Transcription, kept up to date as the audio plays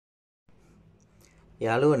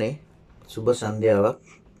යාළුවනේ සුබ සන්ධ්‍යාවක්.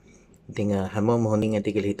 ඉතින් හැමෝම හොඳින්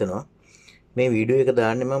ඇති කියලා හිතනවා. මේ වීඩියෝ එක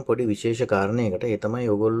දාන්නේ මම පොඩි විශේෂ කාරණයකට. ඒ තමයි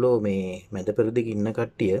ඔයගොල්ලෝ මේ මැද පෙරදිග ඉන්න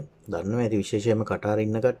කට්ටිය දන්නවා ඇති, විශේෂයෙන්ම කටාර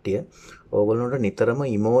ඉන්න කට්ටිය. ඕගොල්ලොන්ට නිතරම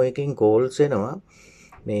ඉමෝ එකෙන් කෝල්ස් එනවා.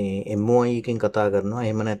 මේ MOI එකෙන් කතා කරනවා.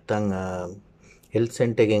 එහෙම නැත්නම් හෙල්ත්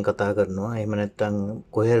සෙන්ටර් එකෙන් කතා කරනවා. එහෙම නැත්නම්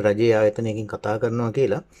කොහේ රජයේ ආයතනයකින් කතා කරනවා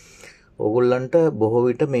කියලා. ඕගොල්ලන්ට බොහෝ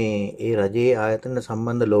විට මේ ඒ රජයේ ආයතන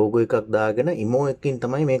සම්බන්ධ ලෝගෝ එකක් දාගෙන ඉමෝ එකකින්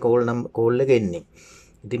තමයි මේ කෝල් එක එන්නේ.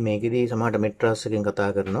 ඉතින් මේකෙදී සමහරට මෙට්‍රාස් එකෙන් කතා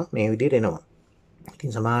කරනවා මේ විදිහට එනවා.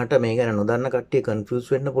 ඉතින් සමහරට මේ ගැන නොදන්න කට්ටිය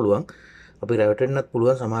කන්ෆියුස් වෙන්න පුළුවන්. අපි රැවටෙන්නත්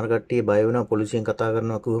පුළුවන්. සමහර කට්ටිය බය වෙනවා පොලිසියෙන් කතා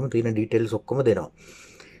කරනවා කිව්වම තියෙන ඩීටේල්ස් ඔක්කොම දෙනවා.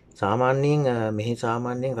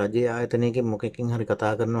 සාමාන්‍යයෙන් රජයේ ආයතනයකින් මොකකින් හරි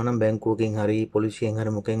කතා කරනවා නම් බැංකුවකින් හරි පොලිසියෙන්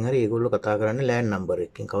හරි මොකෙන් හරි ඒගොල්ලෝ කතා කරන්නේ ලෑන්ඩ් නම්බර්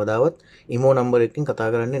එකකින්. කවදාවත් ඉමෝ නම්බර් එකකින්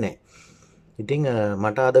කතා කරන්නේ නැහැ. ඉතින්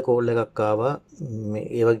මට අද කෝල් එකක් ආවා.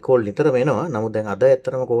 ඒ වගේ කෝල් නිතරම එනවා. නමුත් දැන් අද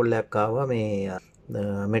ඇත්තටම කෝල් එකක් ආවා මේ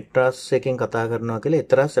මෙට්‍රාස් එකෙන් කතා කරනවා කියලා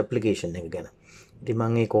එතරස් ඇප්ලිකේෂන් එක ගැන. ඉතින්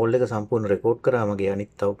මම මේ කෝල් එක සම්පූර්ණ රෙකෝඩ් කරා මගේ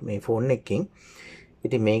අනිත් තව මේ ෆෝන් එකකින්.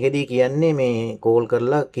 ඉතින් මේකෙදී කියන්නේ මේ කෝල්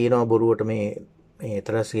කරලා කියනවා බොරුවට මේ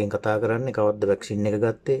එතරස් එකෙන් කතා කරන්නේ කවද්ද වැක්සින් එක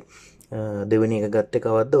ගත්තේ, දෙවෙනි එක ගත්තේ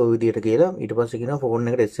කවද්ද, ওই විදියට කියලා. ඊට පස්සේ කියනවා ෆෝන්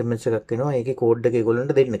එකට SMS එකක් එනවා. ඒකේ කෝඩ් එක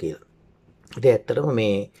ඒගොල්ලන්ට දෙන්න කියලා. ඉතින් ඇත්තටම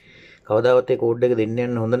මේ කවදාවත් ඒ කෝඩ් එක දෙන්න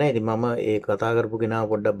යන්න හොඳ නැහැ. ඉතින් මම ඒ කතා කරපු කෙනා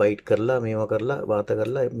පොඩ්ඩක් බයිට් කරලා මේවා කරලා වාත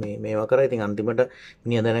කරලා මේවා කරා. ඉතින් අන්තිමට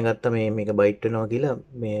මිනිහා දැනගත්තා මේක බයිට් වෙනවා කියලා.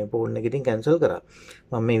 මේ ෆෝන් එක ඉතින් කැන්සල් කරා.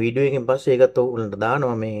 මම මේ වීඩියෝ එකෙන් පස්සේ ඒකත් ඔයගොල්ලන්ට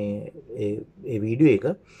දානවා මේ ඒ වීඩියෝ එක.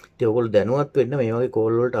 ඉතින් ඔයගොල්ලෝ දැනුවත් වෙන්න මේ වගේ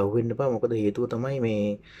කෝල් වලට අහු වෙන්න එපා. මොකද හේතුව තමයි මේ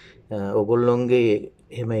ඔයගොල්ලොන්ගේ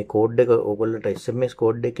එහෙම ඒ කෝඩ් එක ඔයගොල්ලන්ට SMS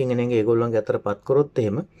කෝඩ් එකකින් එන එක ඒගොල්ලන්ගේ අතටපත් කරොත්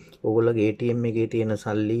එහෙම ඔයගොල්ලෝගේ ATM එකේ තියෙන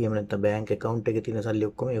සල්ලි එහෙම නැත්නම් බැංක් account එකේ තියෙන සල්ලි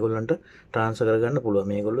ඔක්කොම ඒගොල්ලන්ට ට්‍රාන්ස්ෆර් කරගන්න පුළුවන්.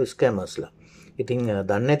 මේගොල්ලෝ ස්කැමර්ස්ලා. ඉතින්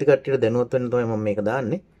දන්නේ නැති කට්ටියට දැනුවත් වෙන්න තමයි මම මේක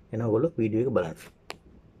දාන්නේ. එන ඔයගොල්ලෝ වීඩියෝ එක බලන්න.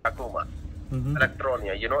 Akuma.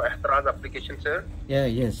 Electronia, you know Ehtaraz application, sir? Yeah,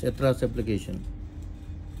 yes, Ehtaraz application.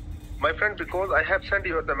 My friend, because I have sent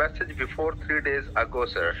you the message before 3 days ago,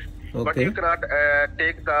 sir. Okay. But you cannot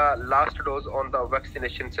take the last dose on the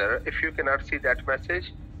vaccination, sir. If you cannot see that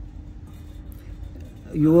message.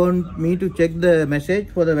 You want me to check the message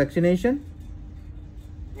for the vaccination?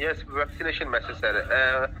 Yes, vaccination message, sir.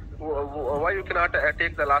 Why you cannot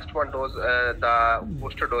take the last one dose, the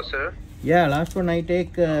booster dose, sir? Yeah, last one I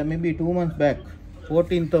take maybe 2 months back,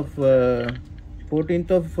 14th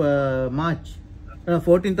of March,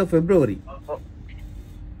 14th of February.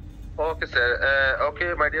 Okay, sir. Okay,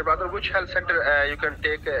 my dear brother, which health center you can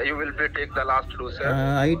take? You will take the last dose, sir.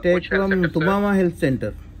 I take from Tumama Health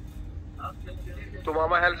Center.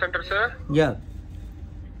 Tumama Health Center, sir. Yeah.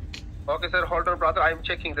 Okay, sir. Hold on, brother. I'm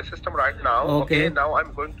checking the system right now. Okay. Now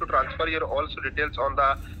I'm going to transfer your also details on the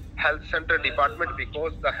health center department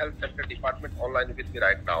because the health center department online with me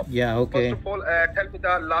right now. Yeah. Okay. First of all, tell me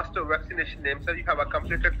the last vaccination name, sir. You have a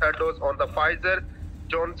completed third dose on the Pfizer,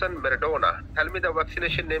 Johnson, Maradona. Tell me the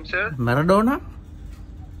vaccination name, sir. Maradona?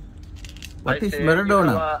 What is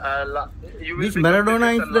Maradona? This Maradona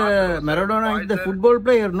is the football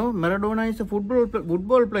player, no? Maradona is a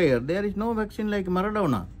football player. There is no vaccine like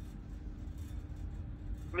Maradona.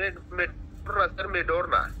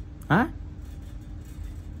 Medorna. Huh?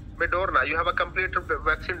 Medorna. You have a complete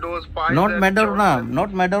vaccine dose. Pfizer, Not Moderna. Johnson, Not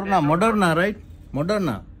Moderna. Moderna, right?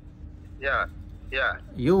 Moderna. Yeah. Yeah.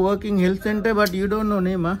 You work in health center, but you don't know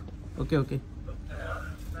name, huh? Okay.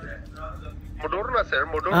 Moderna, sir.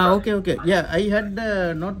 Moderna. Okay. Yeah, I had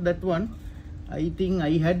not that one. I think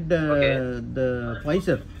I had the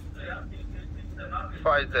Pfizer.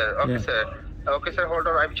 Pfizer. Okay, Yeah. sir. Okay, sir. Hold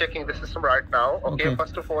on. I'm checking the system right now. Okay.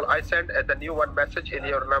 First of all, I sent the new one message in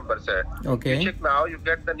your number, sir. Okay. You check now. You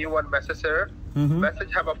get the new one message, sir.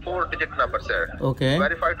 Message have a 4-digit number, sir. Okay.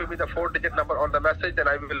 Verify to me the 4-digit number on the message, then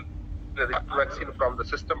I will the vaccine from the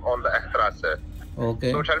system on the Ehtaraz, sir.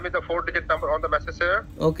 Okay. So tell me the 4-digit number on the message, sir.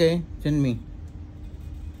 Okay. Send me.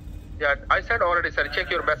 Yeah, I sent already, sir.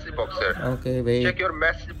 Check your message box, sir. Okay. Wait. Check your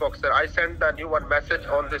message box, sir. I sent the new one message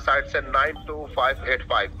on the site, sir.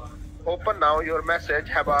 92585. Open now. Your message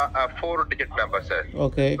have a 4-digit number, sir.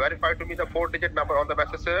 Okay. Verify to me the 4-digit number on the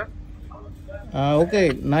message, sir. Okay.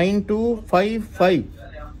 9255.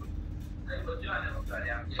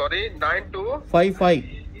 Sorry, 92. 55.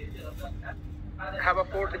 Have a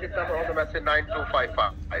 4-digit number on the message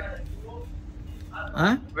 9255.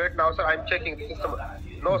 Huh? Wait now, sir. I'm checking the system.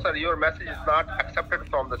 No, sir. Your message is not accepted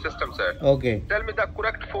from the system, sir. Okay. Tell me the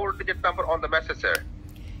correct 4-digit number on the message, sir.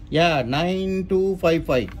 Yeah,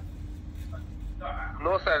 9255.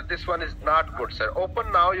 No, sir. This one is not good, sir.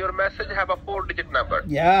 Open now. Your message have a 4-digit number.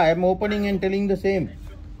 Yeah, I'm opening and telling the same.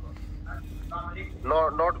 No,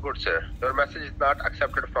 not good, sir. Your message is not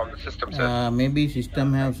accepted from the system, sir. Maybe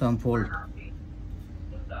system have some fault.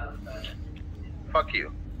 Fuck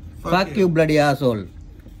you. Fuck you, bloody asshole.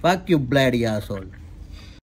 Fuck you, bloody asshole.